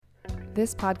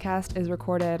This podcast is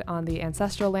recorded on the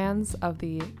ancestral lands of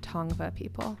the Tongva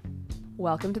people.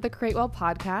 Welcome to the Create Well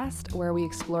podcast, where we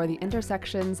explore the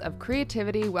intersections of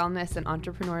creativity, wellness, and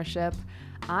entrepreneurship.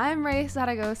 I'm Ray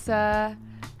Zaragoza,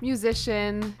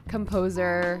 musician,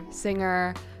 composer,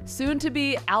 singer,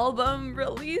 soon-to-be album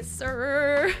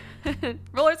releaser,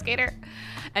 roller skater.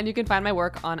 And you can find my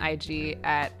work on IG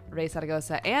at Ray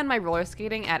Zaragoza and my roller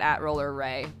skating at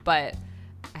 @RollerRay. But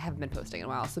I haven't been posting in a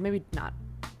while, so maybe not.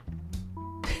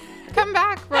 Come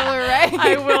back, Roller Ray.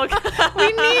 I will.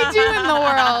 We need you in the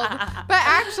world. But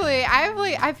actually,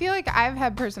 I feel like I've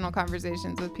had personal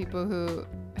conversations with people who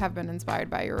have been inspired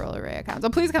by your Roller Ray account. So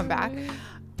please come back.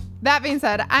 That being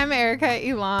said, I'm Erica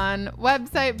Elon,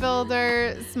 website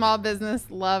builder, small business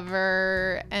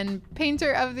lover, and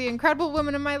painter of the incredible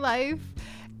woman in my life.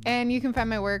 And you can find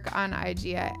my work on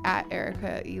IG at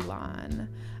Erica Elon.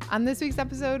 On this week's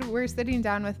episode, we're sitting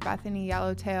down with Bethany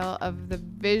Yellowtail of the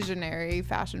visionary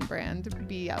fashion brand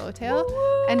Be Yellowtail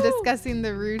and discussing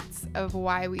the roots of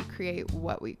why we create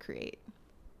what we create.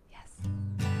 Yes.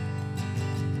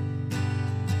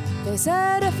 They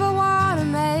said if I wanna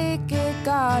make it,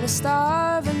 gotta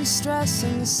starve and stress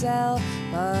and sell.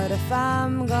 But if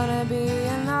I'm gonna be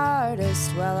an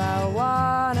artist, well, I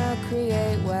wanna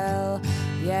create well.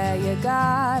 Yeah, you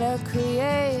gotta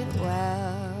create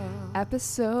well.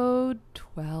 Episode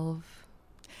 12.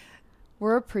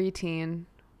 We're a preteen.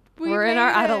 We We're in made our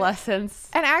it. adolescence.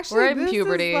 And actually, We're in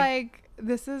puberty.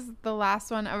 This is the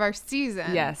last one of our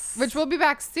season. Yes. Which will be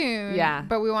back soon. Yeah.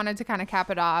 But we wanted to kind of cap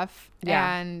it off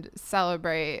Yeah. and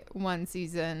celebrate one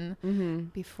season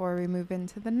before we move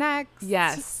into the next.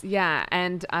 Yes. Yeah.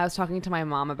 And I was talking to my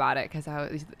mom about it because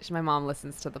my mom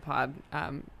listens to the pod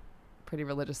pretty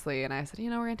religiously. And I said, we're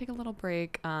going to take a little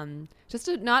break.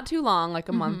 Not too long, like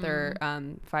a month or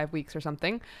 5 weeks or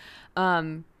something.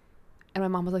 And my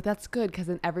mom was like, that's good because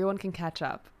then everyone can catch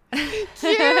up.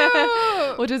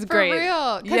 Cute. Which is For great.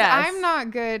 real. Because Yes. I'm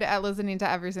not good at listening to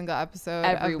every single episode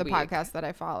Every of the week. podcast that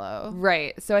I follow.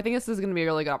 Right. So I think this is going to be a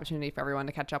really good opportunity for everyone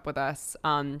to catch up with us.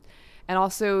 And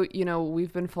also,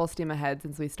 we've been full steam ahead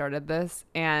since we started this.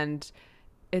 And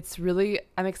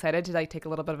I'm excited to take a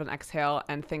little bit of an exhale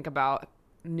and think about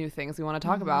new things we want to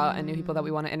talk about and new people that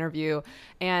we want to interview.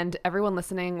 And everyone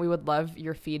listening, we would love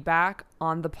your feedback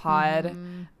on the pod.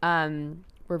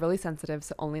 We're really sensitive,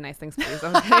 so only nice things, please.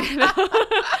 Okay?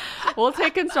 We'll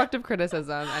take constructive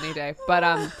criticism any day.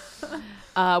 But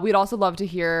we'd also love to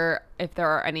hear if there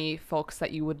are any folks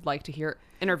that you would like to hear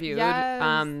interviewed. Yes.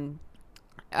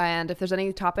 And if there's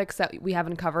any topics that we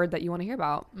haven't covered that you want to hear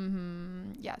about.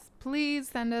 Yes. Please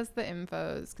send us the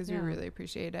infos because we really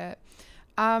appreciate it.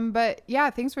 But yeah,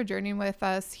 thanks for journeying with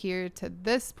us here to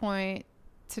this point.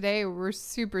 Today, we're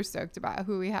super stoked about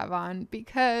who we have on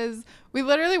because we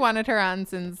literally wanted her on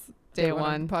since day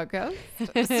one podcast.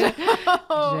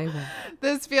 So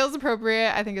this feels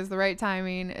appropriate. I think it's the right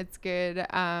timing. It's good.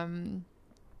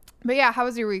 But yeah, how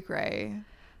was your week, Ray?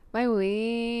 My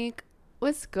week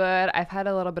was good. I've had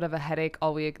a little bit of a headache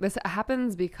all week. This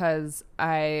happens because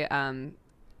I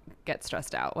get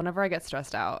stressed out. Whenever I get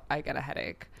stressed out, I get a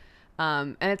headache.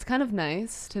 And it's kind of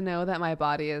nice to know that my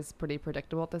body is pretty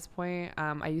predictable at this point.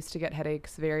 I used to get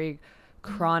headaches very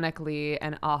chronically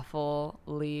and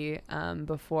awfully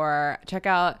before. Check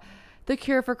out The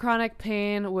Cure for Chronic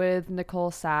Pain with Nicole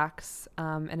Sachs,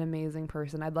 an amazing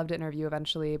person. I'd love to interview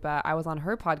eventually, but I was on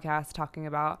her podcast talking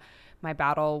about my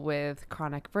battle with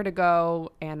chronic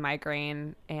vertigo and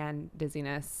migraine and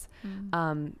dizziness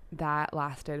that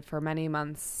lasted for many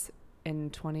months in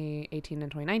 2018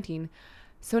 and 2019.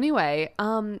 So anyway,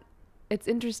 it's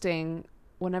interesting.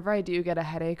 Whenever I do get a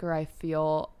headache or I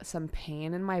feel some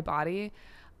pain in my body,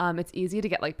 it's easy to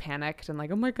get panicked and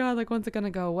oh my God, when's it going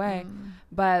to go away?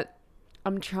 But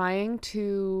I'm trying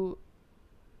to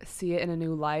see it in a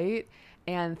new light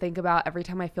and think about every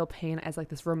time I feel pain as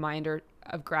this reminder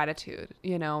of gratitude,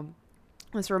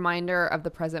 this reminder of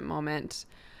the present moment,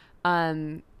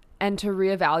 and to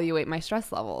reevaluate my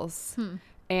stress levels.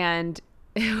 And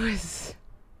it was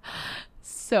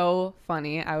so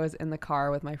funny. I was in the car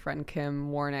with my friend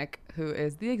Kim Warnick, who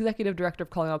is the executive director of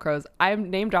Calling All Crows. I'm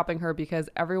name dropping her because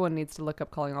everyone needs to look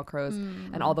up Calling All Crows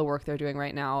and all the work they're doing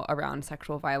right now around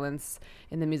sexual violence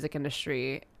in the music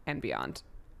industry and beyond.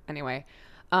 Anyway,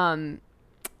 we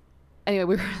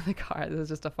were in the car. This is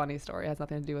just a funny story. It has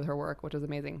nothing to do with her work, which is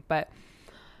amazing. But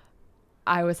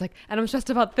I was like, and I'm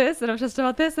stressed about this, and I'm stressed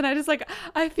about this, and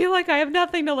I feel like I have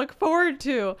nothing to look forward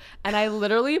to. And I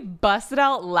literally busted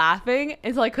out laughing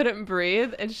until I couldn't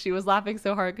breathe, and she was laughing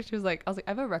so hard because I was like, I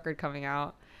have a record coming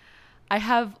out. I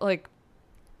have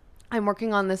I'm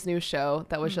working on this new show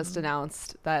that was just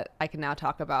announced that I can now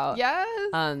talk about. Yes.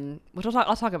 Which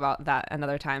I'll talk about that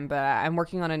another time. But I'm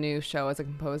working on a new show as a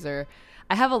composer.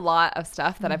 I have a lot of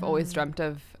stuff that I've always dreamt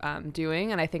of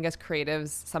doing, and I think as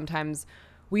creatives, sometimes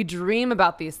we dream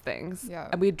about these things,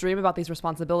 and we dream about these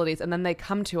responsibilities, and then they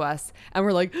come to us, and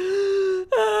we're like,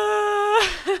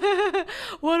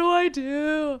 what do I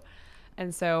do?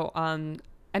 And so,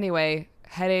 anyway,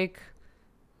 headache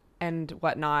and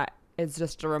whatnot is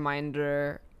just a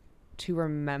reminder to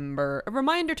remember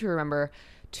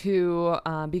to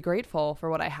be grateful for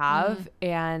what I have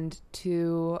and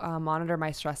to monitor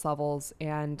my stress levels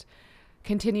and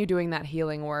continue doing that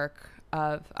healing work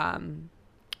of, of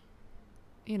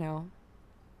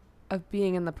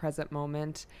being in the present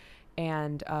moment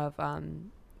and of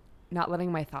not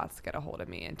letting my thoughts get a hold of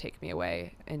me and take me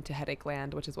away into headache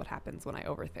land, which is what happens when I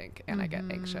overthink and I get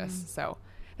anxious. So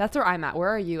that's where I'm at. Where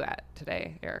are you at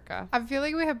today, Erica? I feel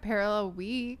like we have parallel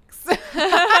weeks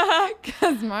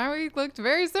because my week looked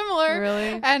very similar.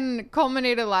 Really? And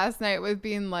culminated last night with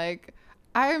being like,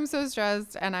 I am so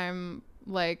stressed and I'm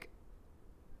like,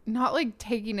 not like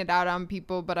taking it out on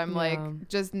people, but I'm like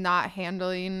just not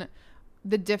handling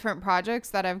the different projects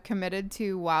that I've committed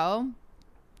to well.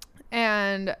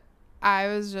 And I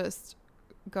was just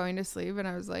going to sleep and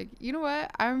I was like, you know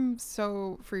what? I'm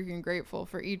so freaking grateful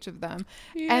for each of them.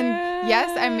 Yay. And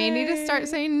yes, I may need to start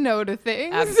saying no to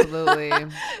things. Absolutely.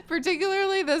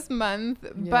 Particularly this month.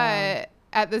 Yeah. But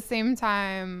at the same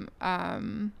time,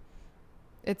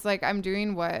 it's like I'm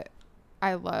doing what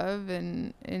I love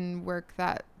and in work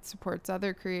that supports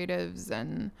other creatives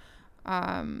and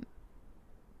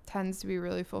tends to be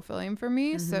really fulfilling for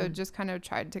me. So just kind of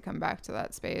tried to come back to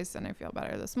that space and I feel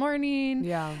better this morning.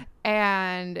 Yeah.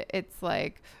 And it's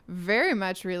like very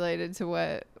much related to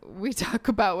what we talk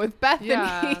about with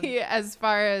Bethany as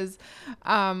far as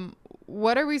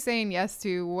what are we saying yes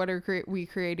to? What are we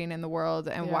creating in the world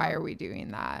and why are we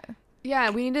doing that? Yeah,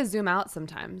 we need to zoom out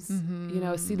sometimes,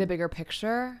 see the bigger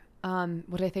picture.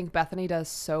 What I think Bethany does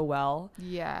so well.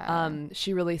 Yeah.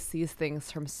 She really sees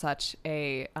things from such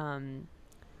a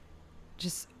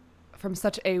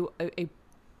a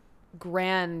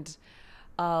grand,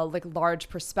 large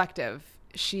perspective.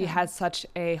 She has such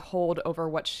a hold over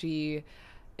what she's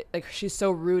so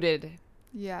rooted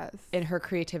in her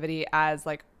creativity as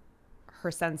like her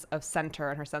sense of center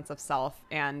and her sense of self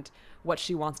and what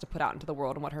she wants to put out into the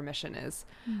world and what her mission is.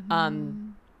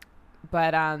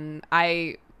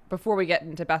 Before we get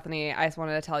into Bethany, I just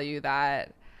wanted to tell you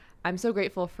that I'm so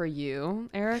grateful for you,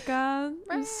 Erica.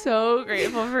 I'm so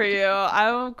grateful for you.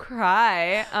 I will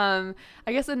cry.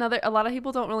 I guess a lot of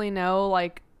people don't really know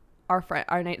like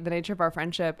the nature of our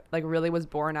friendship like really was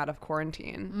born out of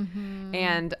quarantine.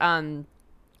 And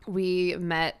we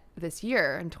met this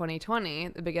year in 2020,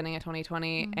 the beginning of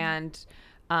 2020, and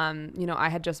I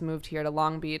had just moved here to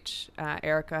Long Beach.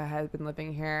 Erica had been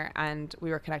living here, and we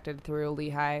were connected through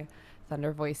Lehigh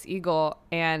Thunder Voice Eagle,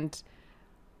 and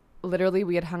literally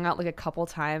we had hung out like a couple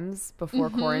times before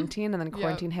quarantine, and then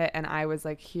quarantine hit and I was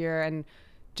like here, and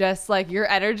just like your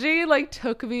energy like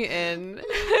took me in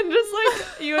and just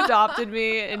like you adopted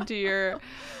me into your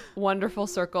wonderful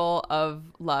circle of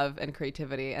love and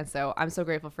creativity. And so I'm so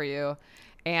grateful for you,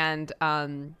 and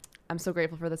I'm so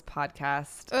grateful for this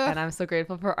podcast, and I'm so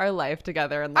grateful for our life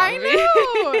together in Long Beach.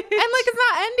 I know. And like it's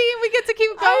not ending. We get to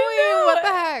keep going. What the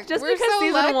heck? Just We're because so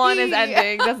season lucky. 1 is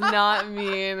ending does not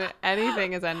mean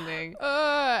anything is ending.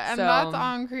 And So- that's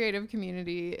on Creative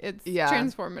Community. It's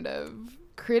transformative.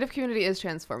 Creative community is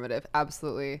transformative.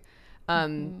 Absolutely.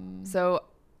 So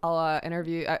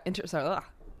I'll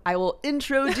I will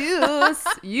introduce,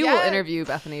 you will interview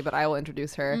Bethany, but I will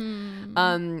introduce her.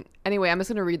 Anyway, I'm just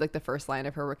going to read like the first line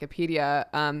of her Wikipedia.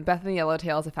 Bethany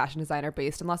Yellowtail is a fashion designer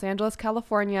based in Los Angeles,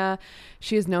 California.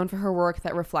 She is known for her work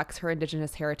that reflects her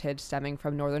indigenous heritage stemming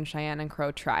from Northern Cheyenne and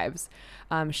Crow tribes.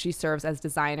 She serves as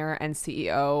designer and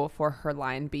CEO for her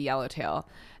line Be Yellowtail.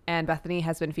 And Bethany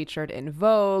has been featured in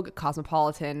Vogue,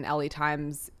 Cosmopolitan, LA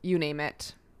Times, you name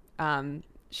it.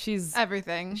 She's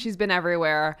everything. She's been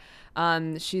everywhere.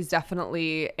 She's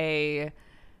definitely a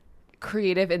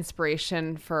creative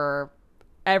inspiration for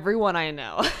everyone I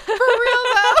know. For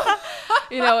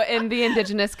real though. In the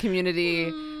indigenous community,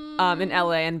 in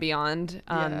LA and beyond.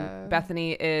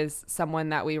 Bethany is someone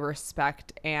that we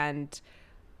respect and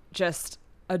just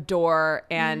adore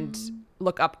and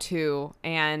look up to.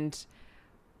 And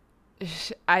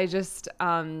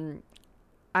I'm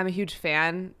a huge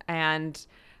fan, and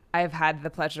I've had the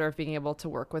pleasure of being able to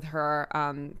work with her,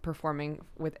 performing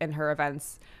within her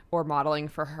events or modeling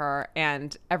for her.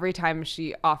 And every time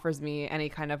she offers me any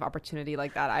kind of opportunity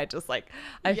like that, I just like,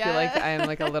 I feel like I'm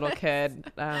like a little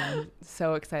kid,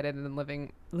 so excited and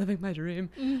living my dream.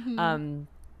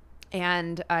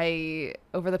 And I,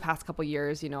 over the past couple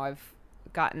years, you know, I've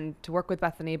gotten to work with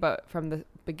Bethany, but from the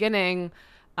beginning,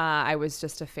 I was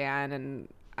just a fan and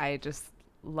I just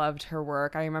loved her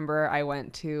work. I remember I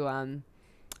went to,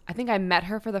 I think I met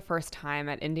her for the first time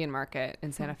at Indian Market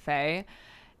in Santa Fe,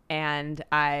 and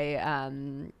I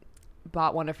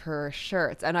bought one of her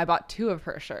shirts, and I bought 2 of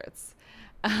her shirts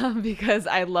because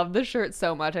I love the shirt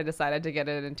so much. I decided to get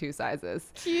it in 2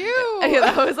 sizes. Cute. Yeah,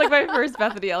 that was like my first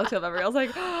Bethany Elliott ever. I was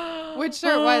like, which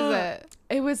shirt was it?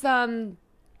 It was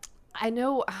I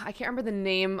know, I can't remember the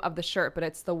name of the shirt, but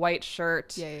it's the white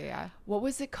shirt. Yeah. What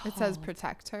was it called? It says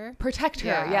Protect Her. Protect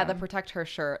Her. Yeah, the Protect Her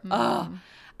shirt. Oh,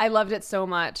 I loved it so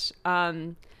much.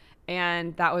 And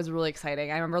that was really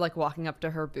exciting. I remember like walking up to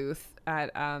her booth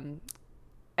at,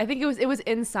 I think it was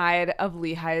inside of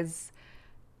Lehigh's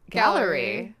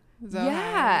gallery. Zohai,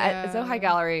 At Zohai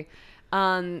Gallery.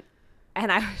 And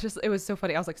I was just, it was so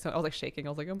funny. I was like shaking. I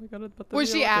was like, oh my God.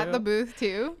 Was she at the booth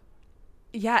too?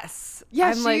 Yes.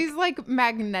 Yeah, she's like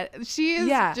magnetic. She is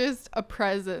just a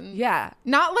presence. Yeah.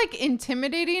 Not like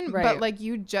intimidating, Right. but like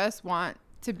you just want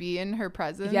to be in her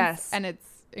presence. Yes. And it's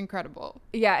incredible.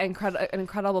 Yeah, an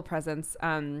incredible presence.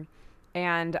 And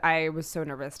I was so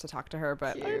nervous to talk to her,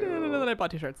 but I didn't know that I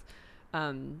bought 2 shirts.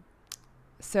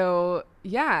 So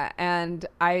yeah, and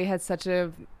I had such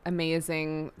a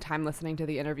amazing time listening to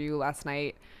the interview last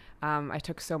night. I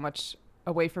took so much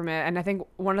away from it, and I think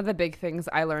one of the big things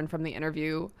I learned from the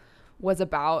interview was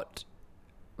about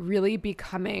really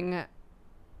becoming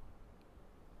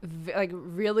like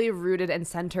really rooted and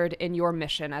centered in your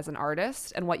mission as an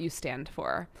artist and what you stand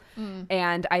for.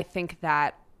 And I think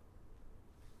that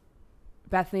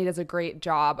Bethany does a great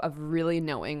job of really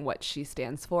knowing what she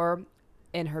stands for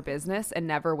in her business and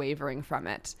never wavering from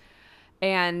it.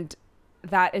 And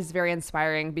that is very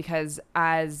inspiring because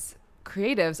as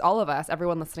creatives, all of us,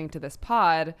 everyone listening to this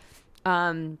pod,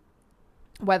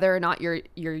 whether or not you're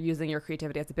using your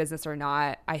creativity as a business or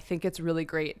not, I think it's really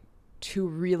great to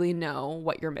really know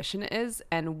what your mission is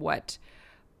and what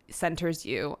centers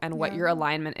you and what your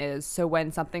alignment is. So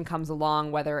when something comes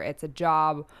along, whether it's a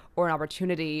job or an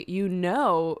opportunity, you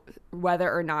know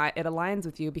whether or not it aligns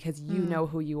with you because you know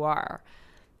who you are.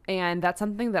 And that's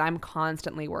something that I'm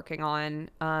constantly working on.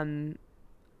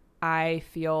 I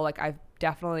feel like I've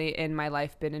definitely in my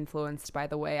life been influenced by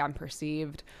the way I'm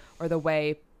perceived or the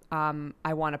way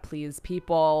I want to please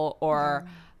people or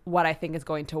what I think is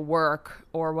going to work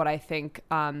or what I think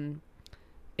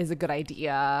is a good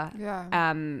idea.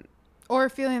 Yeah. Or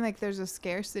feeling like there's a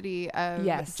scarcity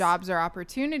of jobs or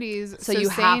opportunities. So you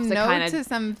saying have to no kind of to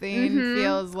something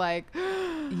feels like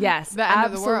yes, the end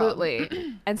absolutely. of the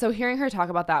world. And so hearing her talk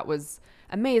about that was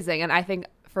amazing. And I think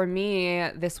for me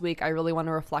this week, I really want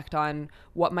to reflect on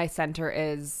what my center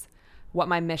is, what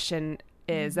my mission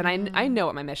is. And I know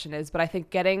what my mission is, but I think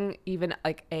getting even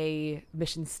like a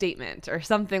mission statement or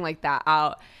something like that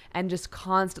out and just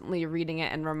constantly reading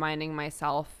it and reminding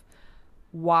myself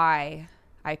why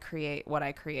I create what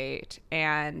I create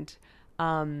and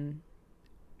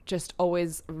just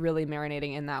always really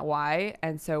marinating in that why.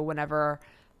 And so whenever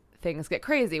things get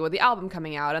crazy with the album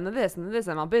coming out and the this,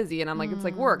 I'm all busy and I'm like, it's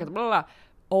like work, it's blah, blah, blah.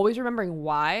 Always remembering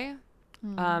why,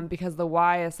 because the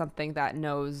why is something that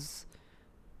knows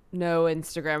no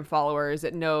Instagram followers,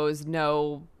 it knows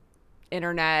no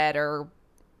internet or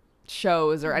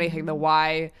shows or anything. The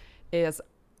why is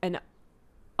an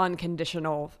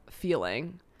unconditional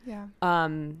feeling. Yeah.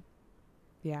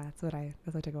 Yeah, that's what I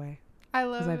took away. I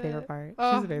love it. That's my favorite part.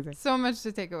 Oh, She's amazing. So much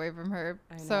to take away from her.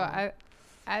 I know. So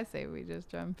I say we just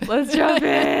jump in. Let's jump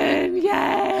in.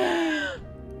 Yay!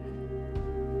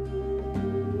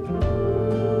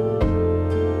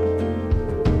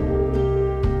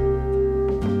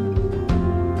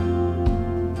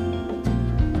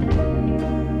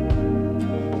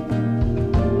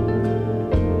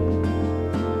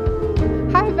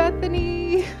 Hi,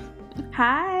 Bethany.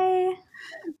 Hi.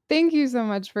 Thank you so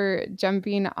much for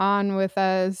jumping on with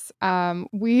us.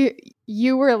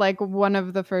 You were like one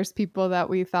of the first people that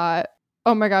we thought,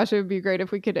 oh my gosh, it would be great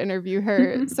if we could interview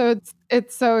her. So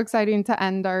it's so exciting to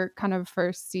end our kind of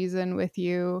first season with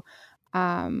you.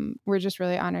 We're just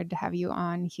really honored to have you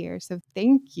on here. So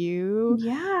thank you.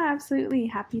 Yeah, absolutely.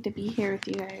 Happy to be here with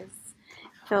you guys.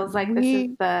 Feels like this is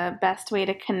the best way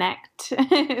to connect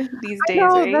these days, No,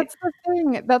 right? that's the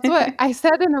thing. That's what I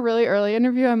said in a really early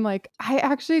interview. I'm like, I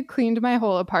actually cleaned my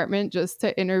whole apartment just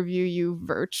to interview you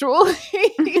virtually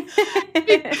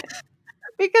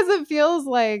because it feels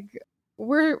like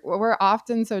we're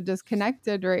often so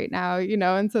disconnected right now,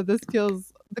 and so this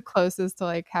feels the closest to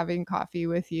like having coffee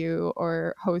with you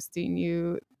or hosting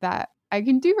you that I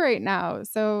can do right now.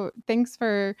 So thanks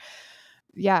for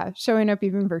showing up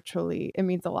even virtually. It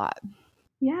means a lot.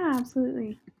 Yeah,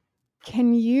 absolutely.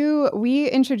 We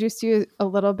introduced you a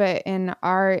little bit in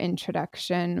our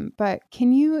introduction, but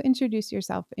can you introduce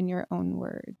yourself in your own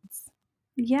words?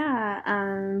 Yeah,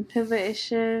 Piva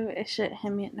Ishiv, Ishit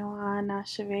Hemyat Noah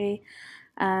Nashave.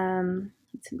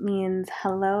 It means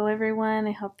hello, everyone.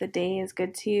 I hope the day is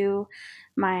good to you.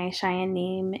 My Cheyenne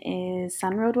name is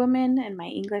Sunroad Woman, and my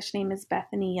English name is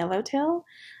Bethany Yellowtail.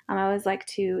 I always like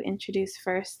to introduce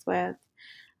first with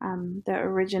the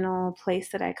original place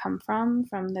that I come from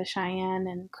the Cheyenne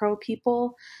and Crow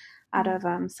people out of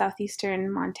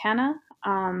southeastern Montana.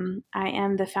 I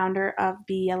am the founder of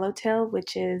Be Yellowtail,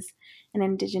 which is an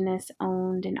Indigenous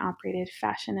owned and operated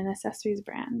fashion and accessories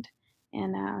brand.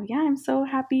 And I'm so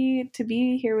happy to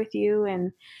be here with you.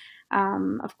 And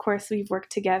of course, we've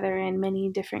worked together in many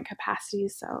different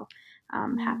capacities. So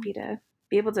I'm happy to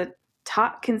be able to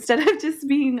talk instead of just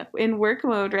being in work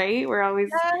mode, right? We're always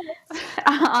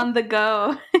on the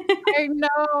go. I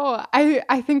know.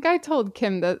 I think I told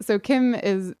Kim that. So Kim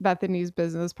is Bethany's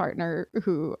business partner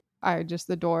who I just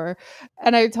adore.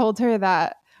 And I told her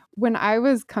that when I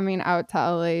was coming out to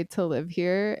LA to live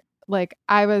here, like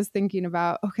I was thinking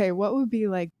about, okay, what would be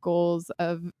like goals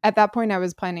of at that point I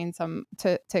was planning some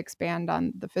to expand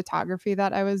on the photography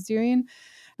that I was doing.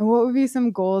 And what would be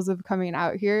some goals of coming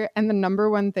out here? And the number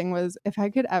one thing was if I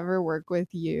could ever work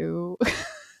with you,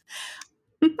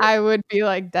 I would be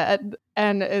like dead.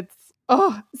 And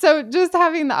so just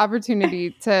having the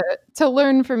opportunity to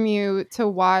learn from you, to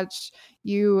watch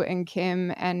you and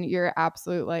Kim and your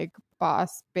absolute like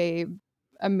boss babe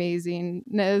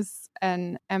amazingness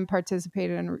and participate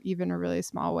in even a really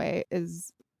small way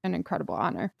is an incredible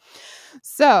honor.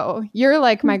 So you're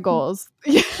like my goals.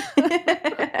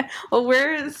 Well,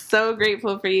 we're so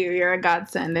grateful for you. You're a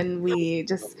godsend, and we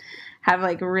just have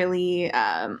like really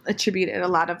attributed a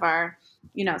lot of our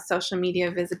social media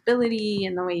visibility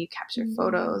and the way you capture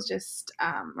photos. Just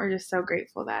we're just so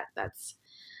grateful that that's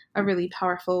a really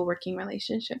powerful working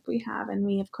relationship we have, and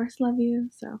we of course love you.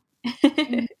 So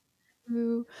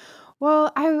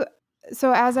Well,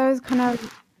 so as I was kind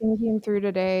of thinking through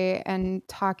today and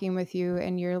talking with you,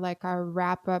 and you're like our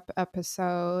wrap up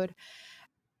episode,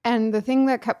 and the thing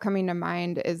that kept coming to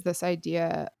mind is this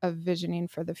idea of visioning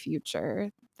for the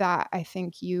future that I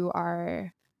think you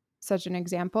are such an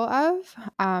example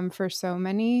of for so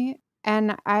many.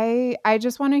 And I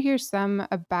just want to hear some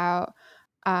about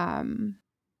um,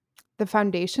 the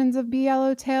foundations of Be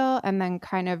Yellowtail and then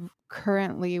kind of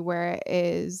currently where it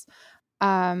is.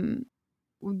 Um,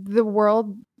 the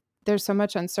world, there's so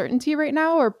much uncertainty right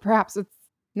now, or perhaps it's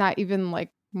not even like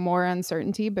more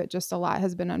uncertainty, but just a lot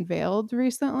has been unveiled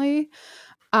recently,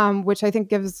 which I think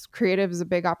gives creatives a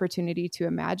big opportunity to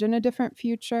imagine a different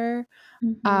future.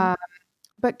 mm-hmm.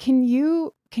 But can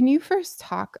you first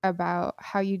talk about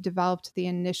how you developed the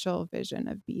initial vision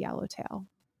of Be Yellowtail?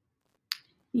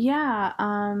 Yeah,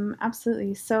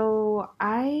 absolutely. So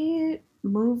I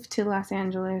moved to Los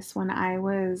Angeles when I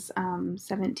was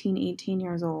 17, 18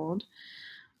 years old,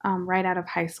 right out of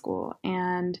high school.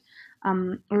 And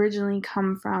originally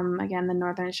come from, again, the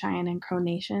Northern Cheyenne and Crow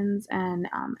Nations. And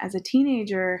as a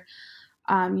teenager,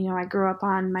 I grew up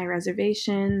on my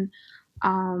reservation,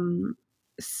 um,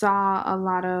 saw a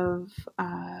lot of,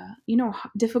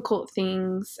 difficult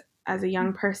things as a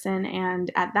young person.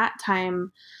 And at that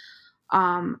time,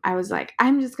 I was like,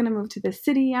 I'm just gonna move to the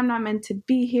city. I'm not meant to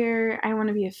be here. I want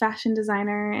to be a fashion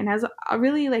designer. And as a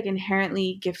really like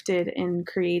inherently gifted in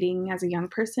creating as a young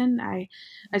person, I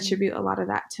attribute a lot of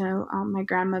that to my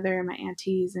grandmother and my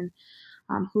aunties, and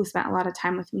who spent a lot of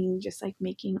time with me, just like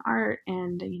making art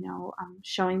and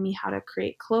showing me how to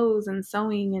create clothes and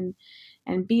sewing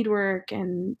and beadwork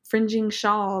and fringing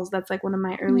shawls. That's like one of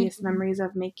my earliest memories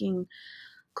of making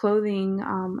clothing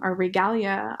or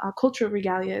regalia, cultural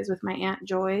regalia, is with my Aunt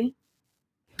Joy.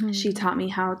 She taught me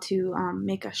how to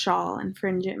make a shawl and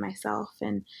fringe it myself.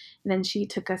 And then she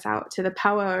took us out to the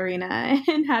powwow arena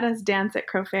and had us dance at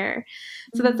Crow Fair.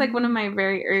 So that's like one of my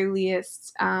very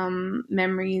earliest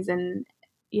memories and,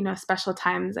 special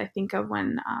times I think of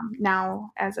when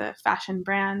now as a fashion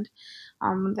brand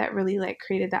that really like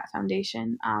created that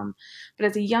foundation. But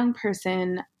as a young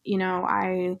person,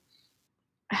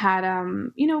 had,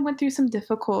 went through some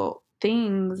difficult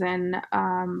things, and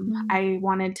I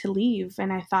wanted to leave.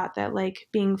 And I thought that like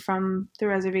being from the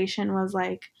reservation was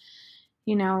like,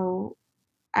 you know,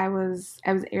 I was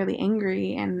really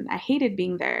angry, and I hated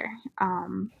being there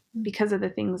because of the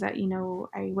things that,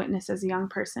 I witnessed as a young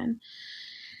person.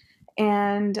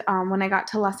 And when I got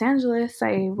to Los Angeles,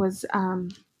 I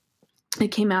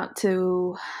came out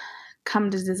to come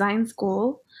to design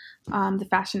school, the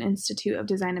Fashion Institute of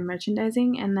Design and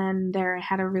Merchandising. And then there I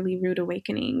had a really rude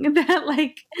awakening that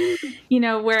like,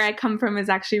 where I come from is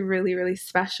actually really, really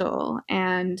special.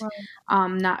 And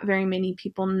not very many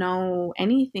people know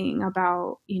anything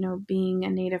about, being a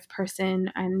Native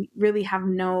person, and really have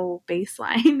no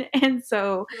baseline. And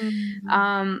so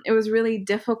it was really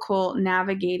difficult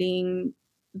navigating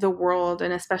the world,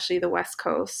 and especially the West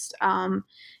Coast,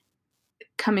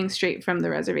 coming straight from the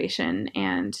reservation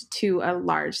and to a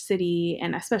large city,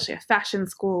 and especially a fashion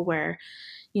school where,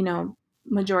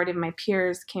 majority of my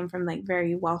peers came from like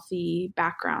very wealthy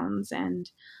backgrounds, and,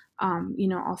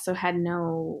 also had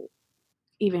no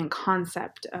even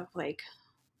concept of like,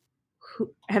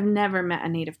 have never met a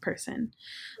Native person.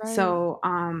 Right. So,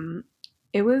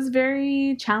 it was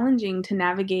very challenging to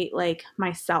navigate like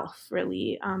myself,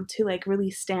 really, to like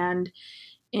really stand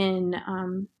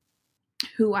in,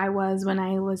 who I was when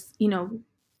I was,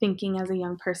 thinking as a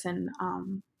young person,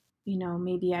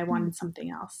 maybe I wanted something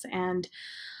else. And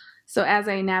so as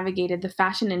I navigated the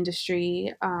fashion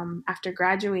industry, after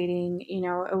graduating,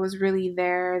 it was really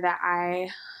there that I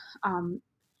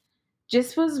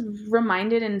just was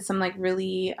reminded in some like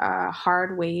really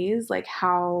hard ways, like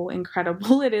how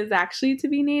incredible it is actually to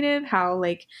be Native, how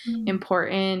like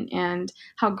important, and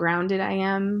how grounded I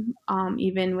am,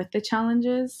 even with the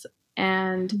challenges.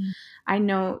 And I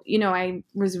know, I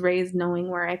was raised knowing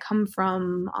where I come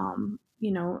from,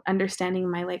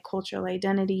 understanding my like cultural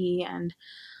identity, and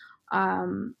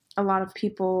a lot of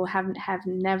people have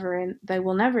never, and they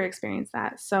will never experience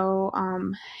that. So,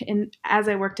 as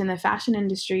I worked in the fashion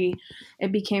industry,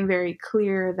 it became very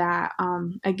clear that,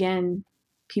 again,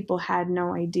 people had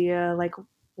no idea like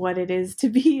what it is to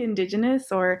be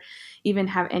Indigenous, or even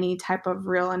have any type of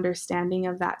real understanding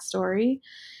of that story.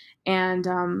 And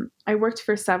I worked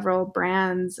for several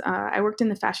brands. I worked in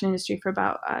the fashion industry for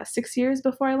about 6 years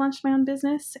before I launched my own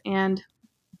business. And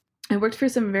I worked for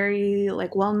some very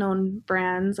like well-known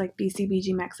brands like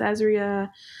BCBG Max Azria.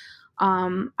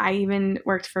 I even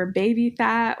worked for Baby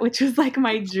Fat, which was like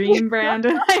my dream brand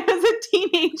when I was a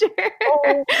teenager.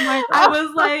 Oh my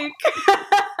God.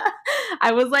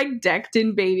 I was like decked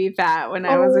in Baby Fat when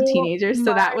I was a teenager.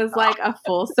 So that was like a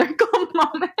full circle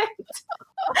moment.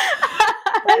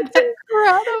 That's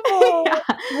incredible. Yeah.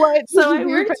 What so I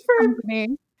worked for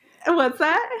company? What's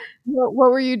that?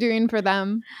 What were you doing for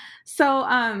them? So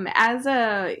as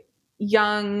a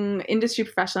young industry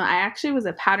professional, I actually was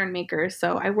a pattern maker.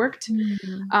 So I worked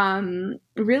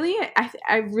really,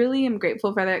 I really am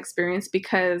grateful for that experience,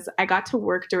 because I got to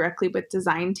work directly with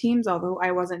design teams, although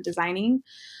I wasn't designing.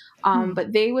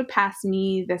 But they would pass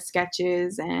me the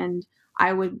sketches, and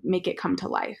I would make it come to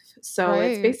life. So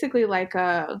it's basically like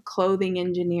a clothing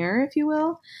engineer, if you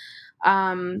will,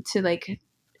 to like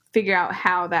figure out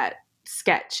how that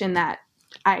sketch and that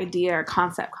idea or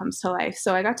concept comes to life.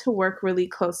 So I got to work really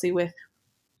closely with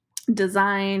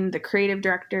design, the creative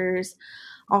directors,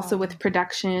 also with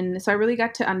production. So I really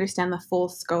got to understand the full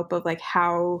scope of like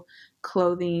how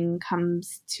clothing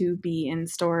comes to be in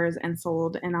stores and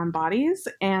sold and on bodies.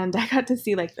 And I got to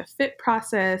see like the fit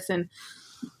process. And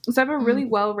so I have a really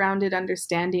well-rounded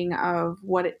understanding of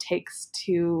what it takes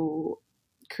to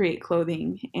create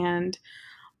clothing. And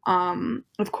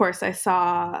of course, I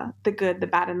saw the good, the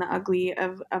bad, and the ugly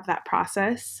of that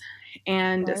process.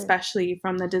 And especially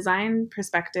from the design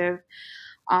perspective,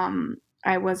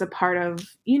 I was a part of,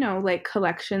 like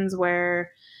collections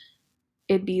where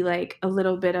it'd be like a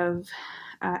little bit of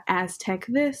Aztec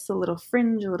this, a little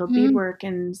fringe, a little beadwork,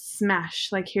 and smash.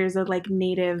 Like here's a like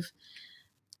Native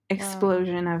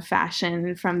explosion of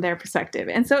fashion from their perspective.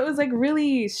 And so it was like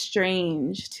really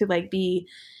strange to like be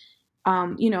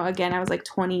again, I was like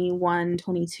 21,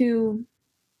 22,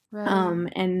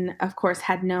 and of course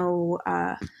had no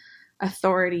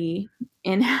authority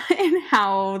in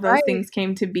how those things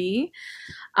came to be.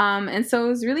 And so it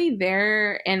was really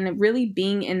there, and really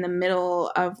being in the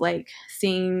middle of like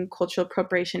seeing cultural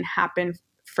appropriation happen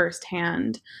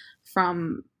firsthand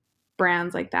from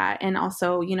brands like that. And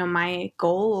also, my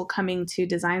goal coming to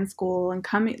design school and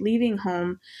leaving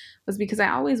home was because I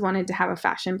always wanted to have a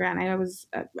fashion brand.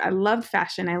 I loved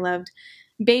fashion. I loved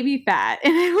Baby Fat,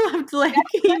 and I loved like,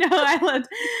 I loved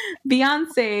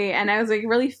Beyonce, and I was like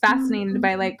really fascinated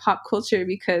by like pop culture,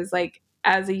 because like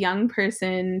as a young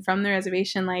person from the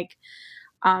reservation, like,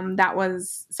 that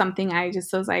was something I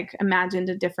just was like imagined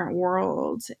a different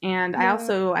world. And I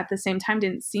also at the same time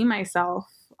didn't see myself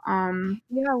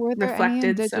Were there any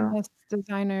reflected. So, indigenous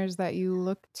designers that you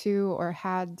looked to or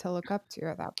had to look up to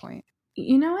at that point?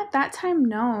 you know, at that time,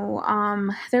 no.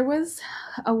 There was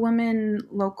a woman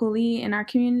locally in our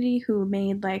community who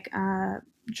made like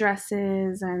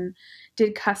dresses and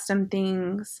did custom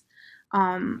things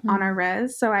on our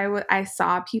res. So I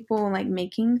saw people like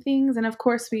making things, and of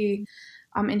course we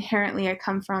inherently, I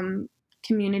come from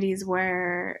communities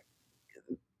where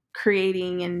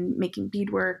creating and making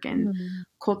beadwork and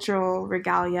cultural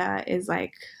regalia is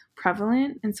like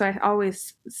prevalent, and so I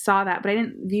always saw that, but I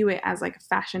didn't view it as like a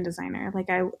fashion designer like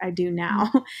I do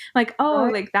now. Like, oh,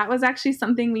 like that was actually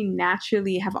something we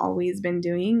naturally have always been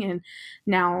doing, and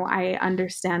now I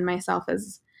understand myself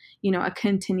as, you know, a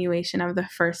continuation of the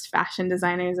first fashion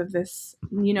designers of this,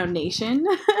 you know, nation.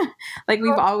 Like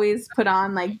we've always put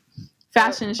on like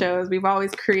fashion shows, we've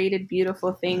always created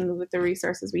beautiful things with the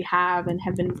resources we have and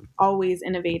have been always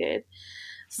innovated.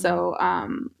 So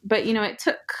but you know, it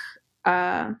took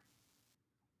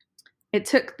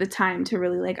the time to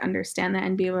really like understand that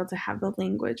and be able to have the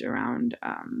language around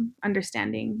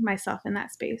understanding myself in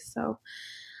that space. So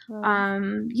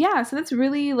yeah, so that's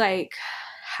really like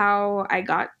how I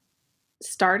got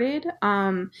started.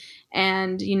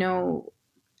 And you know,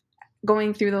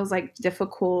 going through those like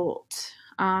difficult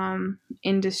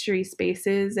industry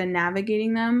spaces and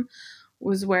navigating them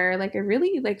was where like I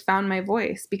really like found my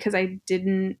voice, because I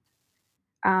didn't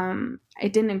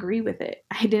agree with it.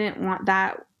 I didn't want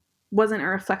that, wasn't a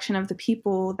reflection of the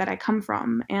people that I come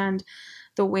from, and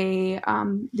the way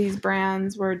these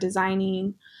brands were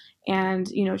designing and,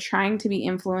 you know, trying to be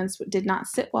influenced did not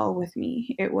sit well with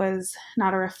me. It was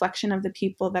not a reflection of the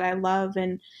people that I love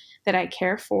and that I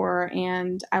care for,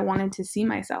 and I wanted to see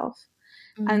myself.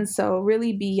 And so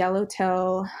really Be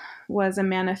Yellowtail was a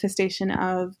manifestation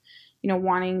of, you know,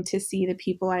 wanting to see the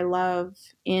people I love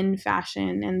in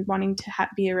fashion and wanting to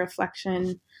be a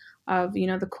reflection of, you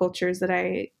know, the cultures that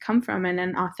I come from and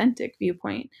an authentic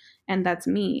viewpoint. And that's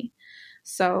me.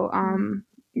 So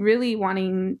really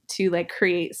wanting to like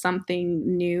create something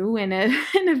new and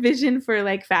and a vision for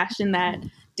like fashion that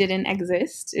didn't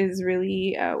exist is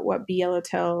really what Be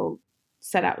Yellowtail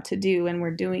set out to do, and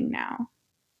we're doing now.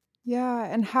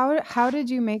 Yeah, and how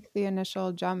did you make the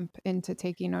initial jump into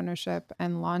taking ownership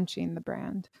and launching the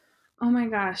brand? Oh my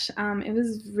gosh, it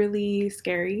was really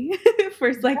scary.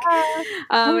 First, like,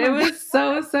 Oh it my God. was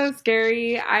so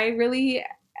scary. I really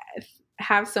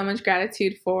have so much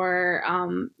gratitude for,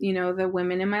 you know, the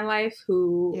women in my life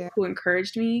who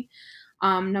encouraged me.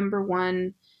 Number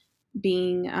one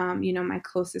being, you know, my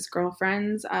closest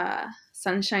girlfriends,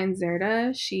 Sunshine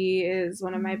Zerda. She is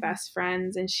one of my best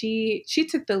friends, and she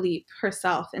took the leap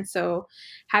herself. And so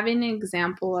having an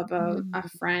example of a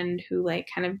friend who like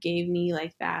kind of gave me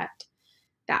like that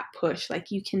push,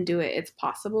 like, you can do it, it's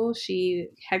possible. She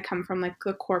had come from like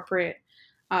the corporate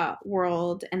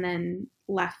world and then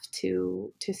left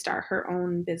to start her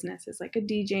own business as like a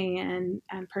DJ and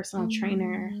personal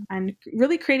trainer, and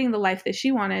really creating the life that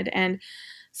she wanted. And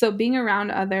so being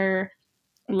around other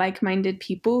like-minded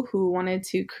people who wanted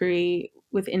to create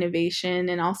with innovation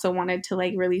and also wanted to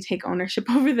like really take ownership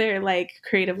over their like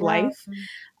creative life,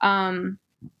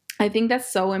 I think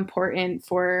that's so important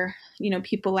for, you know,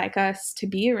 people like us to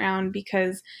be around,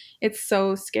 because it's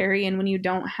so scary. And when you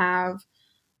don't have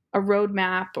a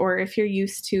roadmap, or if you're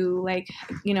used to like,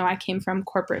 you know, I came from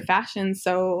corporate fashion,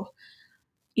 so,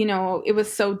 you know, it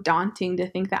was so daunting to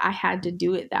think that I had to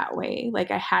do it that way.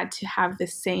 Like I had to have the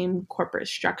same corporate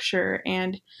structure.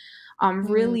 And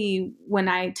really, when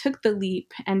I took the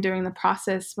leap and during the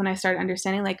process, when I started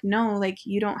understanding, like, no, like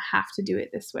you don't have to do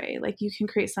it this way. Like you can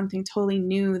create something totally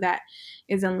new that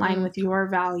is in line with your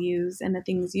values and the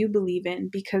things you believe in,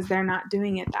 because they're not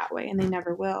doing it that way and they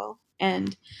never will.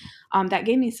 And that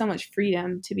gave me so much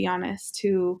freedom, to be honest,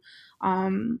 to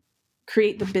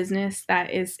create the business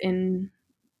that is in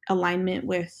alignment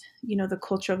with, you know, the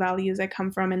cultural values I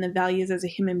come from and the values as a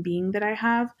human being that I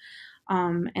have.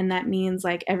 And that means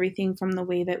like everything from the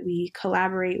way that we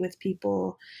collaborate with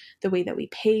people, the way that we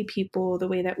pay people, the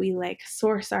way that we like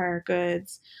source our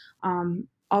goods.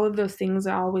 All of those things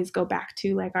always go back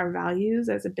to like our values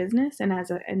as a business and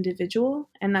as an individual.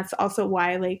 And that's also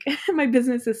why like my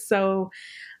business is so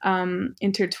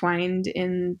intertwined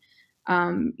in,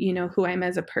 you know, who I'm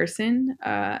as a person.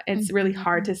 It's really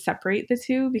hard to separate the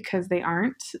two because they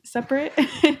aren't separate.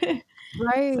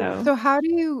 Right. So So how do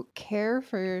you care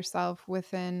for yourself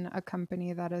within a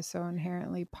company that is so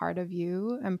inherently part of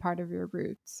you and part of your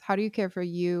roots? How do you care for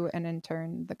you and in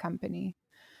turn the company?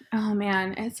 oh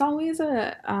man, it's always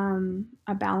a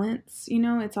balance, you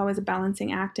know, it's always a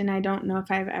balancing act, and I don't know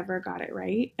if I've ever got it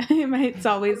right. It's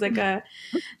always like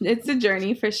it's a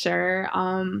journey for sure.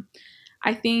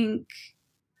 I think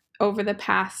over the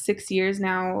past 6 years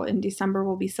now, in December,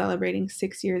 we'll be celebrating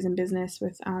 6 years in business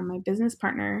with my business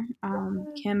partner,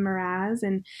 Kim Mraz.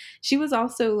 And she was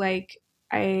also like,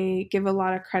 I give a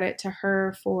lot of credit to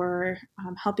her for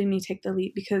helping me take the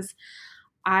leap, because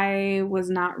I was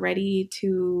not ready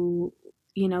to,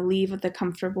 you know, leave the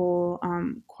comfortable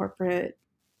corporate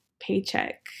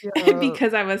paycheck Yeah.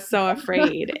 because I was so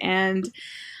afraid. And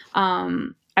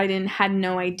I didn't had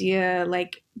no idea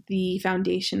like the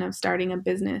foundation of starting a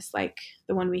business like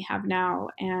the one we have now.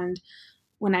 And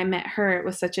when I met her, it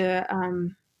was such a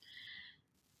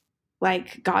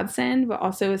like godsend, but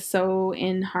also is so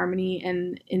in harmony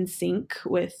and in sync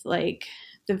with like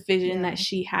the vision Yeah. that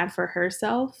she had for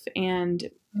herself.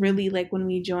 And Mm. really, like when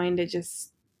we joined, it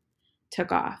just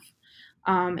took off.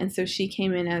 And so she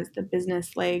came in as the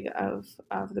business leg of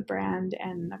the brand,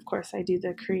 and of course, I do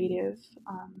the creative.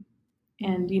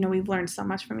 And you know, Mm. we've learned so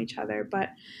much from each other.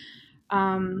 But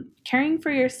caring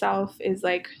for yourself is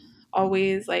like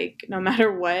always like no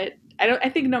matter what. I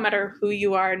think no matter who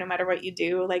you are, no matter what you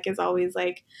do, like is always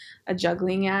like a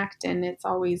juggling act, and it's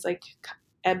always like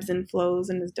ebbs and flows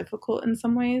and is difficult in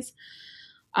some ways.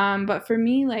 But for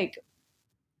me, like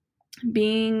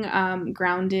being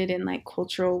grounded in like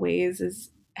cultural ways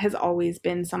is has always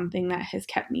been something that has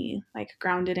kept me like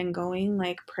grounded and going.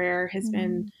 Like prayer has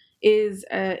been Mm. is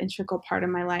an integral part of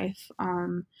my life.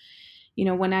 You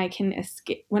know, when I can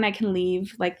escape, when I can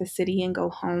leave like the city and go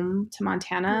home to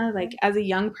Montana, like as a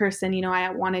young person, you know, I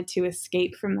wanted to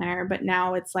escape from there, but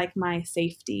now it's like my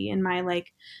safety and my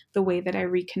like the way that I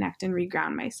reconnect and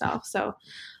reground myself. So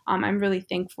I'm really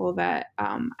thankful that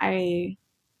I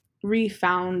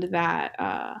refound that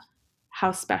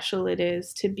how special it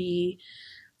is to be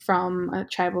from a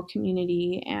tribal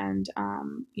community, and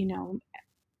you know,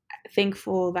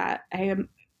 thankful that I am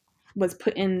was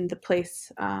put in the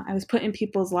place. I was put in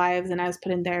people's lives, and I was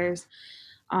put in theirs,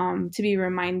 to be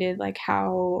reminded like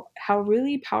how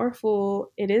really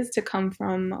powerful it is to come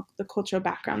from the cultural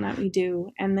background that we do,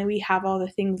 and that we have all the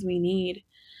things we need.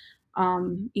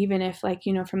 Even if like,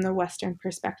 you know, from the Western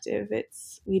perspective,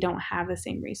 it's we don't have the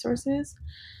same resources.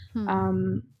 Hmm.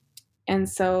 Um, and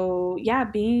so, yeah,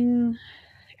 being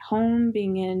home,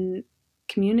 being in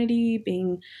community,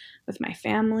 being with my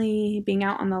family, being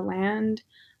out on the land,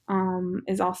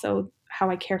 is also how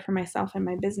I care for myself and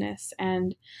my business.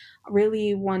 And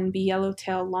really, when Be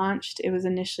Yellowtail launched, it was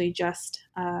initially just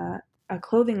a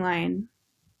clothing line.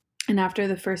 And after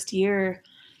the first year,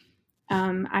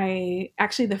 I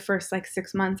actually the first like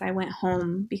 6 months I went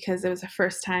home because it was the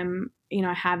first time, you know,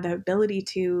 I had the ability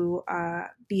to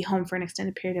be home for an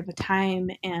extended period of a time.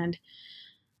 And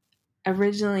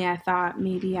originally I thought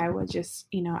maybe I would just,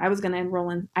 you know, I was going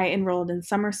to I enrolled in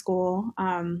summer school.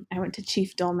 I went to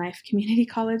Chief Dull Knife Community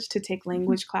College to take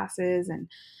language classes and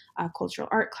cultural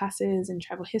art classes and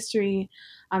tribal history.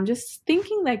 I'm just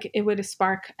thinking like it would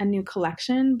spark a new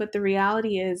collection, but the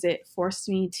reality is it forced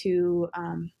me to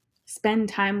spend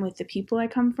time with the people I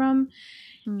come from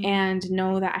Mm. and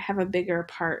know that I have a bigger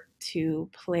part to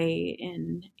play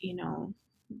in, you know,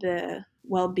 the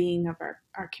well-being of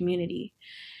our community.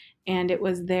 And it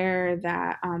was there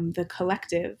that the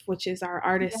collective, which is our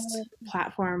artist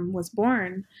platform, was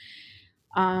born.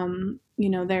 You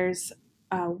know, there's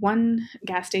one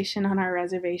gas station on our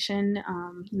reservation,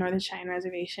 Northern Cheyenne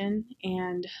Reservation,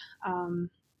 and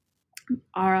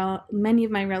our many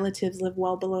of my relatives live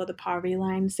well below the poverty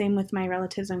line. Same with my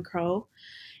relatives in Crow,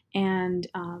 and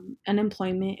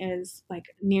unemployment is like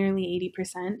nearly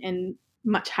 80%, and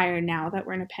much higher now that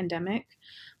we're in a pandemic,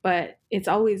 but it's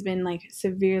always been like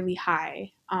severely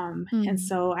high. And Mm.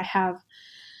 so I have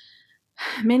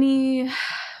many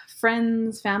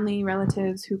friends, family,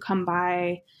 relatives who come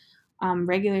by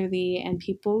regularly, and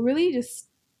people really just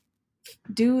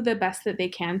do the best that they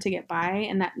can to get by,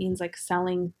 and that means like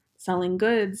selling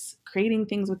goods, creating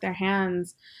things with their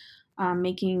hands,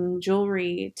 making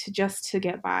jewelry to just to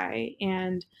get by.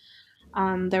 And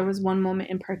there was one moment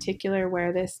in particular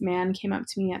where this man came up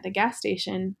to me at the gas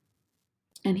station,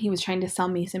 and he was trying to sell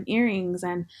me some earrings,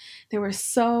 and they were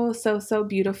so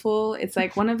beautiful. It's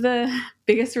like one of the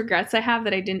biggest regrets I have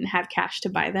that I didn't have cash to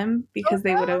buy them, Oh because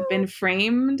they would have no. been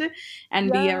framed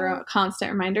and be Yeah. a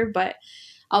constant reminder. But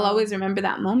I'll Wow. always remember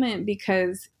that moment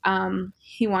because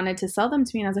he wanted to sell them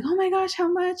to me, and I was like, oh my gosh, how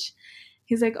much?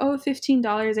 he's like, oh,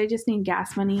 $15. I just need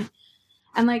gas money.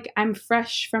 And like, I'm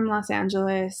fresh from Los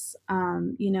Angeles.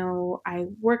 I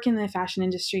work in the fashion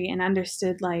industry and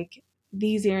understood like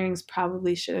these earrings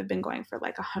probably should have been going for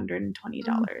like $120,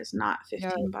 not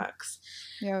 $15.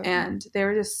 Yeah. And they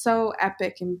were just so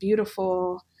epic and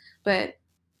beautiful. But,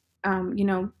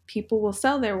 people will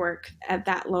sell their work at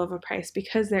that low of a price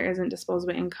because there isn't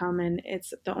disposable income. And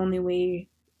it's the only way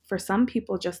for some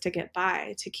people just to get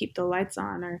by, to keep the lights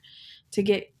on, or to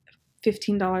get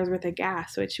 $15 worth of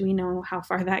gas, which we know how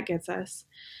far that gets us.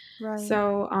 Right.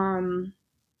 So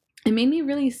it made me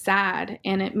really sad,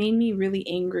 and it made me really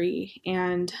angry.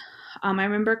 And I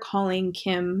remember calling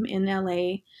Kim in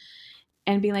LA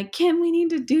and being like, Kim, we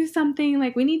need to do something.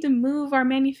 Like, we need to move our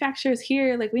manufacturers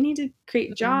here. Like, we need to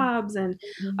create jobs. And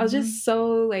I was just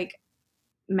so like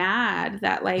mad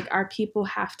that like our people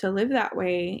have to live that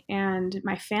way. And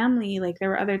my family, like, there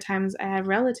were other times I had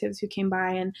relatives who came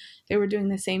by and they were doing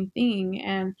the same thing,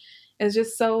 and it was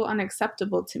just so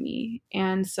unacceptable to me.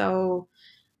 And so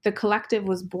the collective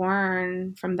was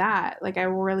born from that. Like, I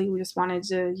really just wanted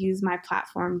to use my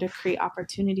platform to create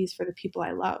opportunities for the people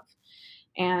I love.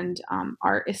 And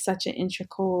art is such an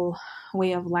integral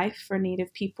way of life for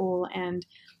Native people, and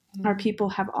our people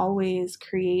have always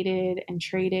created and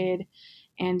traded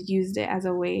and used it as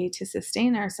a way to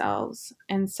sustain ourselves.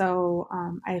 And so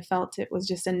I felt it was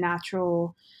just a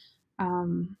natural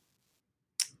thing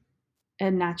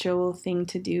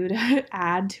to do to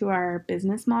add to our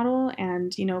business model,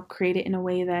 and create it in a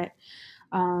way that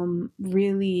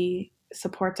really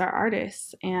supports our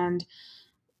artists. And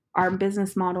our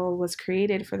business model was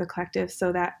created for the collective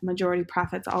so that majority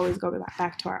profits always go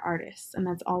back to our artists. And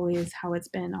that's always how it's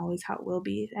been, always how it will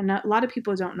be. And a lot of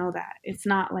people don't know that. It's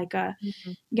not like a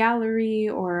gallery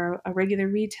or a regular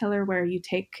retailer where you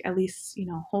take at least,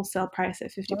 wholesale price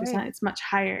at 50%. Right. It's much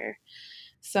higher.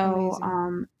 So,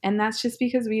 and that's just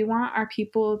because we want our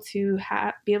people to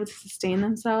be able to sustain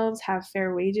themselves, have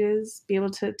fair wages, be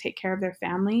able to take care of their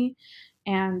family.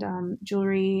 And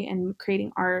jewelry and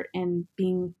creating art and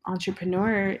being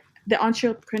the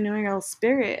entrepreneurial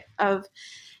spirit of,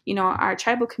 our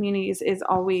tribal communities has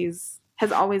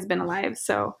always been alive.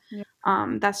 So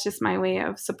that's just my way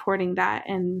of supporting that.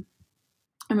 And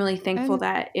I'm really thankful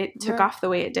that it took off the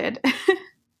way it did.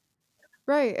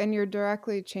 Right. And you're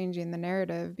directly changing the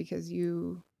narrative because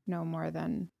you know more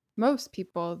than most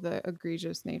people the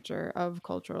egregious nature of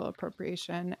cultural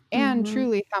appropriation and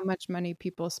truly how much money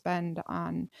people spend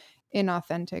on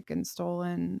inauthentic and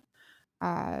stolen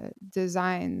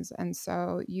designs. And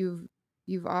so you've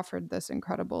offered this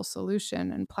incredible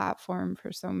solution and platform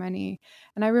for so many.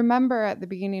 And I remember at the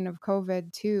beginning of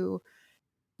COVID too,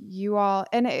 you all,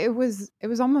 and it was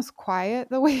almost quiet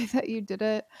the way that you did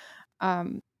it,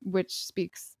 which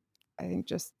speaks, I think,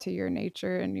 just to your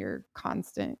nature and your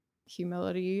constant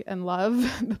humility and love,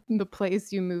 the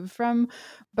place you moved from.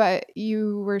 But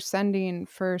you were sending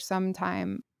for some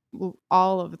time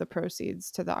all of the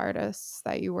proceeds to the artists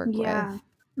that you work with.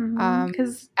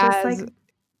 Because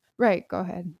right, go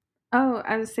ahead. Oh,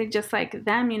 I would say just like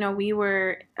them, we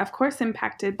were, of course,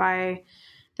 impacted by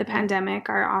the pandemic.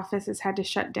 Our offices had to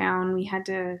shut down.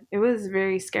 It was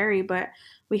very scary, but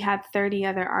we had 30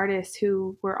 other artists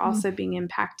who were also being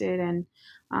impacted. And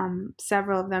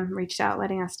several of them reached out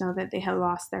letting us know that they had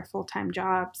lost their full-time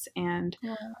jobs. And,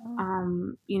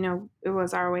 it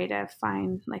was our way to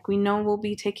find, like, we know we'll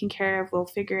be taken care of, we'll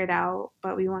figure it out,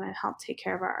 but we want to help take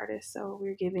care of our artists. So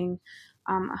we're giving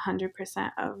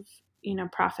 100% of,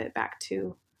 profit back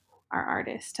to our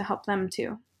artists to help them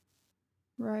too.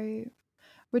 Right.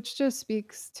 Which just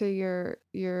speaks to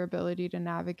your ability to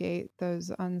navigate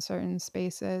those uncertain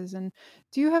spaces. And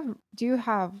do you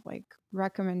have like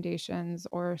recommendations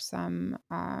or some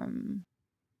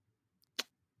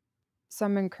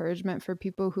encouragement for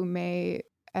people who may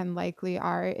and likely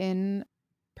are in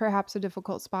perhaps a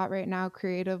difficult spot right now,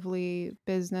 creatively,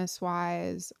 business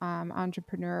wise,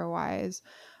 entrepreneur wise?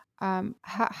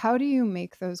 How do you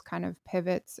make those kind of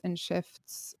pivots and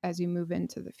shifts as you move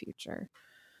into the future?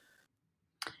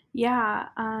 Yeah.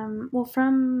 Well,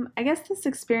 from, I guess, this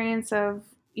experience of,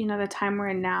 the time we're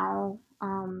in now,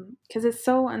 because it's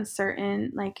so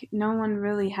uncertain, like no one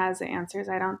really has the answers.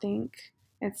 I don't think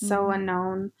it's so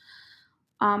unknown.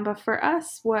 But for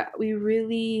us, what we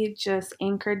really just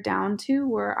anchored down to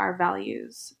were our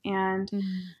values. And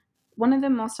one of the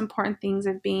most important things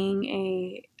of being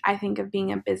a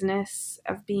business,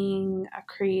 of being a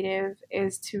creative,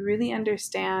 is to really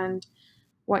understand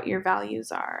what your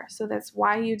values are. So that's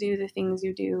why you do the things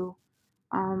you do,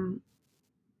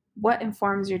 what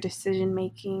informs your decision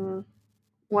making,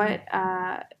 what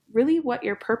really what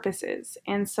your purpose is.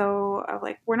 And so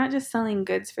like, we're not just selling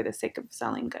goods for the sake of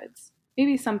selling goods.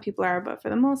 Maybe some people are, but for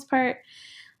the most part,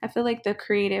 I feel like the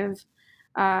creative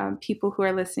people who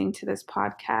are listening to this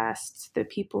podcast, the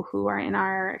people who are in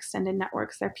our extended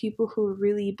networks, they're people who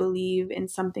really believe in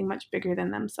something much bigger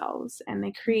than themselves, and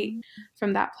they create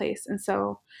from that place. And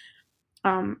so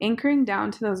anchoring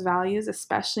down to those values,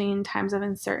 especially in times of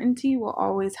uncertainty, will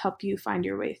always help you find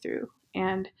your way through.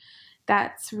 And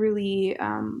that's really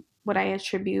what I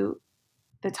attribute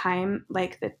the time,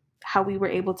 like how we were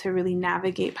able to really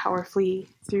navigate powerfully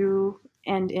through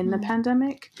and in the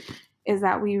pandemic, is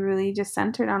that we really just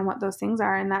centered on what those things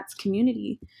are, and that's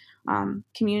community.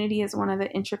 Community is one of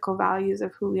the integral values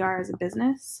of who we are as a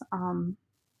business.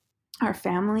 Our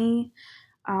family,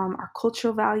 our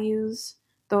cultural values,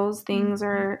 those things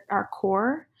are our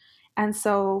core. And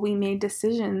so we made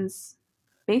decisions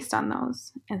based on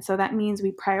those. And so that means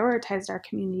we prioritized our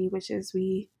community, which is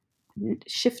we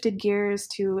shifted gears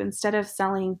to, instead of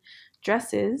selling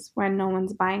dresses when no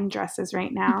one's buying dresses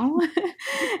right now,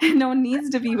 no one needs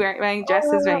to be wearing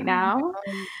dresses right now,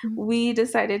 we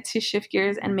decided to shift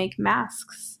gears and make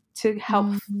masks to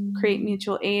help create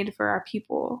mutual aid for our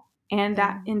people. And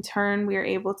that in turn, we are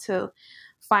able to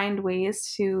find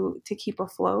ways to keep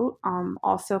afloat,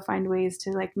 also find ways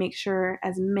to like make sure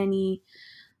as many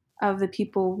of the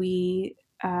people we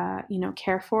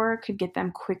care for could get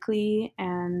them quickly,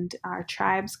 and our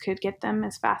tribes could get them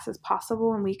as fast as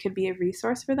possible, and we could be a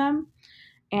resource for them.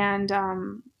 And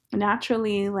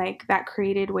naturally, like, that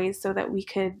created ways so that we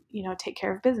could take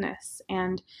care of business,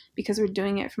 and because we're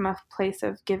doing it from a place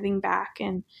of giving back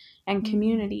and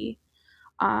community.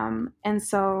 And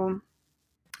so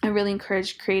I really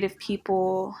encourage creative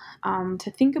people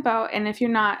to think about, and if you're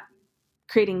not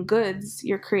creating goods,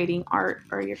 you're creating art,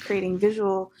 or you're creating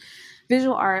visual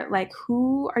art, like,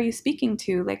 who are you speaking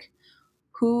to? Like,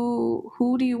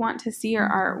 who do you want to see your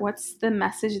art? What's the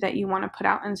message that you want to put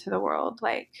out into the world?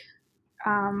 Like,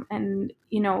 and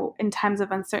in times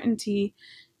of uncertainty,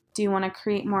 do you want to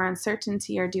create more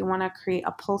uncertainty, or do you want to create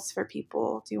a pulse for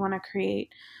people? Do you want to create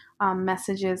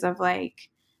messages of, like,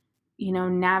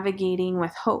 navigating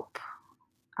with hope?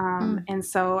 And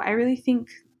so I really think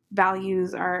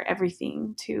values are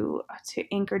everything to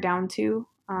anchor down to.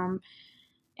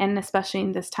 And especially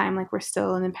in this time, like, we're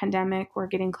still in a pandemic, we're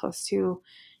getting close to,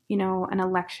 an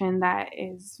election that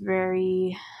is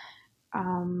very,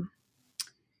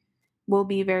 will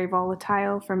be very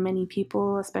volatile for many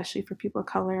people, especially for people of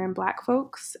color and Black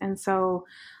folks. And so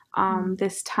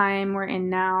this time we're in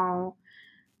now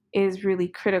is really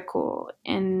critical,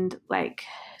 and like,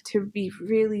 to be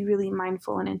really, really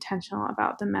mindful and intentional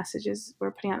about the messages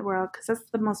we're putting out in the world. Because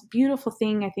that's the most beautiful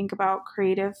thing I think about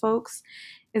creative folks,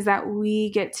 is that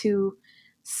we get to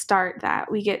start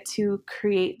that. We get to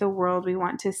create the world we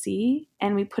want to see,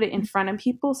 and we put it in front of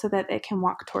people so that they can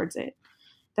walk towards it.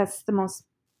 That's the most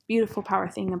beautiful power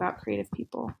thing about creative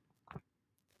people.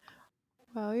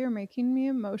 Well, you're making me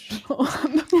emotional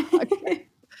on the podcast.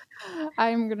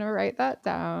 I'm going to write that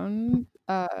down.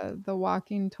 The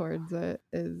walking towards it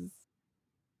is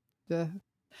the...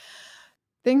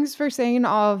 Thanks for saying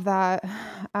all of that.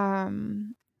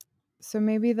 So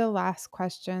maybe the last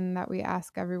question that we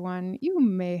ask everyone, you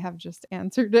may have just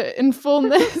answered it in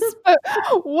fullness, but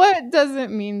what does it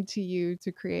mean to you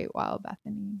to create well,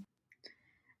 Bethany?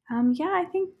 Yeah, I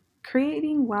think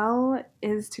creating well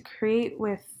is to create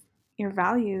with your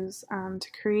values,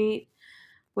 to create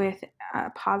with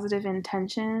positive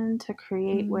intention, to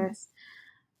create with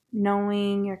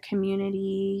knowing your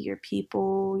community, your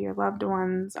people, your loved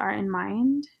ones are in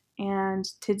mind, and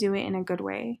to do it in a good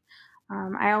way.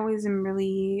 I always am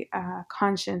really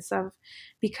conscious of,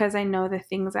 because I know the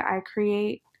things that I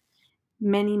create,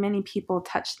 many, many people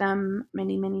touch them,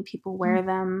 many, many people wear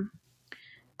them,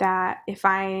 that if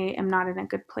I am not in a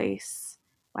good place,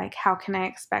 like, how can I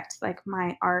expect, like,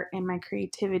 my art and my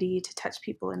creativity to touch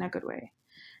people in a good way?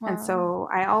 Wow. And so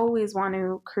I always want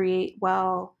to create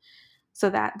well, so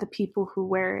that the people who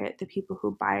wear it, the people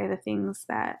who buy the things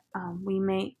that we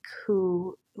make,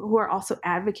 who are also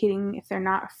advocating, if they're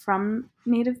not from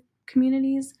Native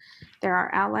communities, they're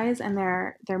our allies, and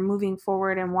they're moving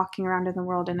forward and walking around in the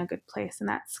world in a good place. And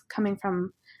that's coming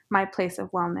from my place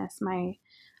of wellness,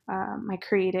 my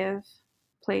creative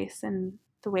place, and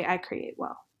the way I create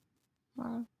well.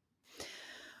 Wow.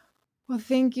 Well,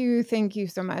 thank you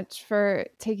so much for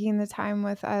taking the time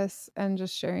with us and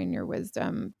just sharing your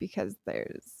wisdom, because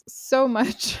there's so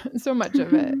much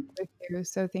of it with you.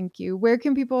 So thank you. Where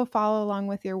can people follow along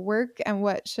with your work, and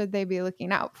what should they be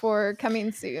looking out for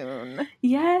coming soon?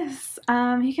 Yes,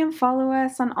 you can follow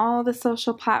us on all the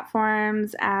social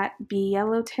platforms at Be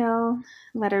Yellowtail,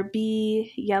 letter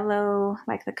B, yellow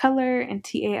like the color, and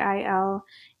TAIL,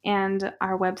 and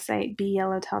our website,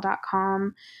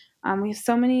 beyellowtail.com. We have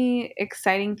so many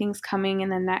exciting things coming in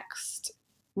the next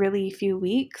really few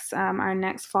weeks. Our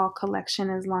next fall collection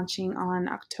is launching on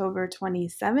October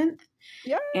 27th.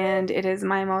 Yeah. And it is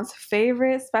my most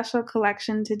favorite special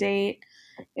collection to date.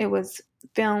 It was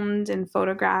filmed and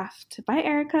photographed by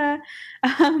Erica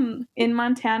in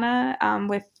Montana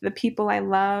with the people I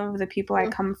love, the people I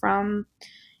come from.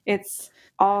 It's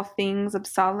all things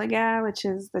Apsáalooke, which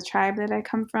is the tribe that I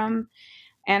come from.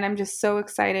 And I'm just so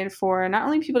excited for not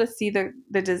only people to see the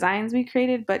designs we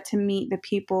created, but to meet the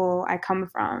people I come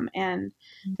from and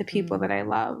the people that I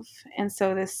love. And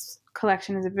so this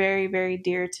collection is very, very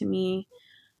dear to me.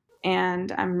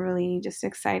 And I'm really just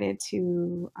excited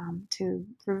to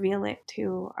reveal it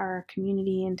to our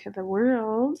community and to the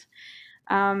world,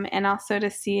 and also to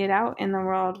see it out in the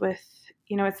world with,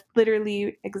 it's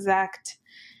literally exact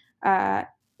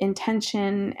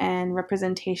intention and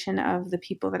representation of the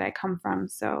people that I come from.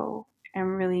 So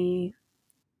I'm really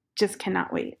just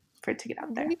cannot wait for it to get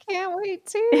out there. We can't wait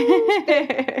too.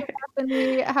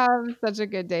 Bethany, have such a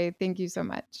good day. Thank you so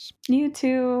much. You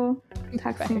too.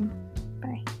 Talk Bye. soon.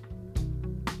 Bye.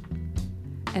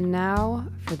 And now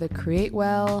for the Create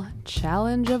Well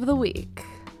Challenge of the Week.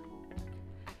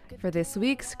 For this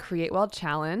week's Create Well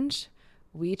Challenge,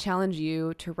 we challenge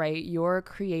you to write your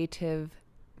creative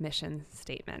mission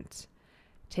statement.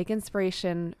 Take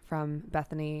inspiration from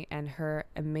Bethany and her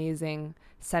amazing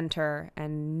center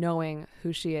and knowing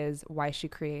who she is, why she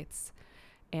creates,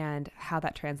 and how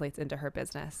that translates into her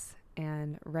business.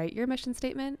 And write your mission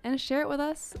statement and share it with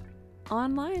us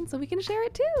online so we can share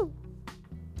it too.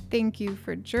 Thank you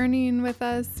for journeying with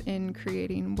us in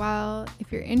Creating Well.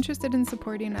 If you're interested in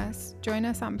supporting us, join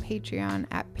us on Patreon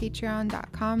at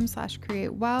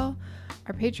patreon.com/createwell.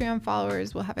 Our Patreon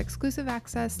followers will have exclusive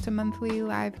access to monthly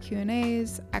live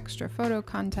Q&As, extra photo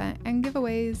content, and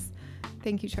giveaways.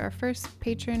 Thank you to our first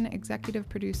patron executive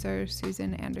producer,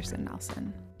 Susan Anderson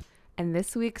Nelson. And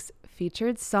this week's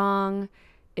featured song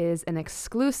is an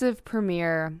exclusive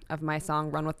premiere of my song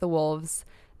Run with the Wolves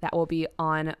that will be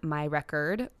on my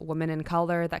record, Woman in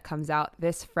Color, that comes out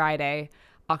this Friday,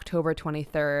 October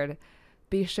 23rd.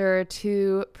 Be sure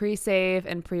to pre-save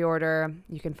and pre-order.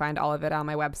 You can find all of it on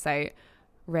my website,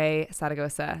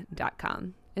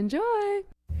 raysaragosa.com. Enjoy!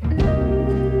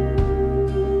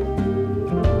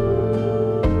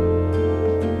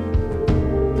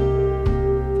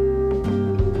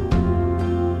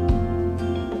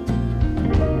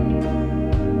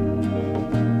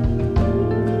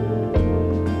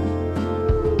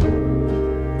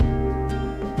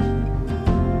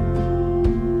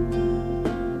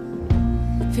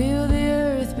 Feel the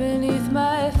earth beneath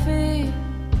my feet,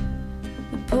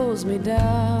 it pulls me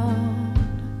down.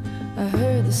 I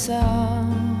heard the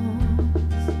sounds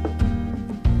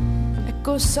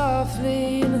echo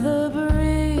softly in the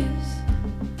breeze,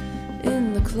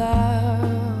 in the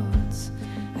clouds.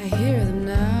 I hear them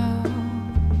now.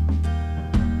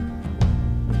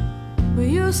 We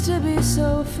used to be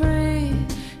so free.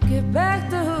 Get back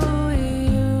to who we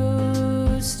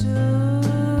used to.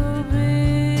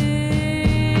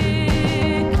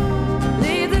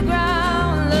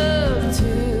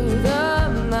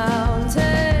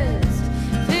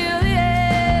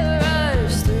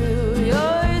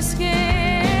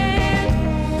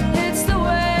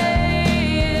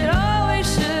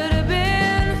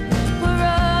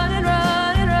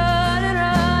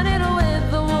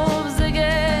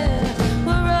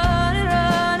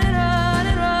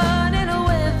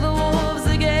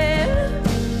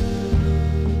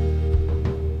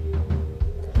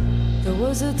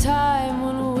 Was a time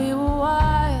when we were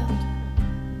wild,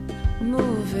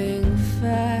 moving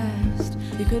fast.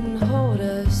 You couldn't hold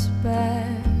us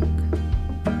back.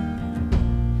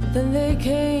 Then they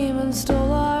came and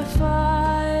stole our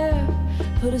fire,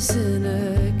 put us in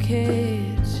a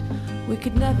cage we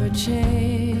could never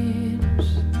change.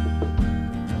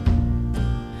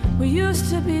 We used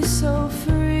to be so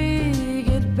free.